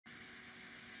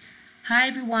Hi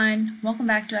everyone, welcome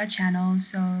back to our channel.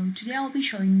 So today I'll be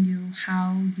showing you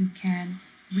how you can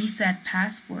reset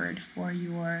password for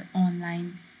your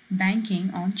online banking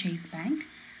on Chase Bank.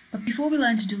 But before we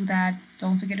learn to do that,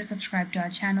 don't forget to subscribe to our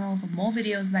channel for more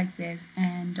videos like this,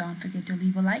 and don't forget to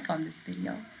leave a like on this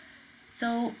video.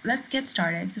 So let's get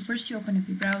started. So first you open up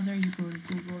your browser, you go to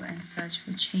Google and search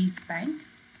for Chase Bank.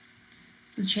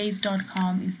 So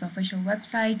chase.com is the official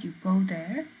website. You go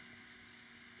there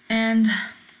and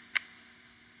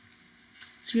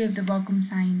so you have the welcome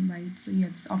sign, right? So you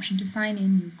have this option to sign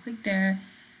in, you click there.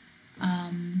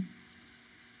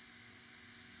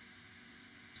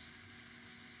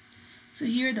 So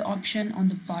here the option on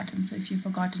the bottom. So if you've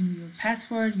forgotten your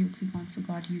password, you click on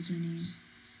forgot username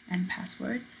and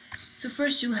password. So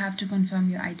first you'll have to confirm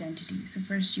your identity. So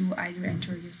first you will either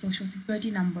enter your social security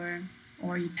number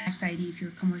or your tax ID if you're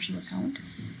a commercial account.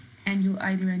 And you'll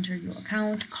either enter your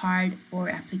account, card, or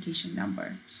application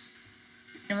number.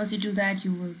 And once you do that,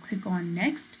 you will click on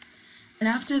next. And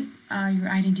after your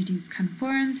identity is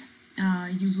confirmed,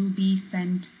 you will be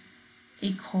sent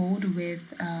a code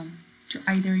with to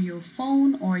either your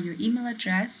phone or your email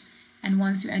address. And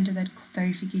once you enter that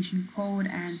verification code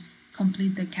and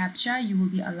complete the CAPTCHA, you will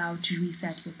be allowed to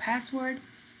reset your password.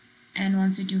 And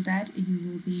once you do that, you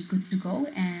will be good to go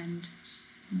and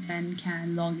then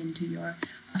can log into your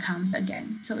account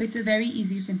again. So it's a very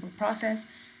easy, simple process.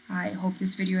 I hope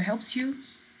this video helps you.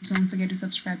 Don't forget to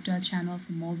subscribe to our channel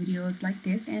for more videos like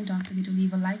this, and don't forget to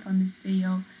leave a like on this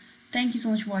video. Thank you so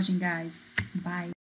much for watching, guys. Bye.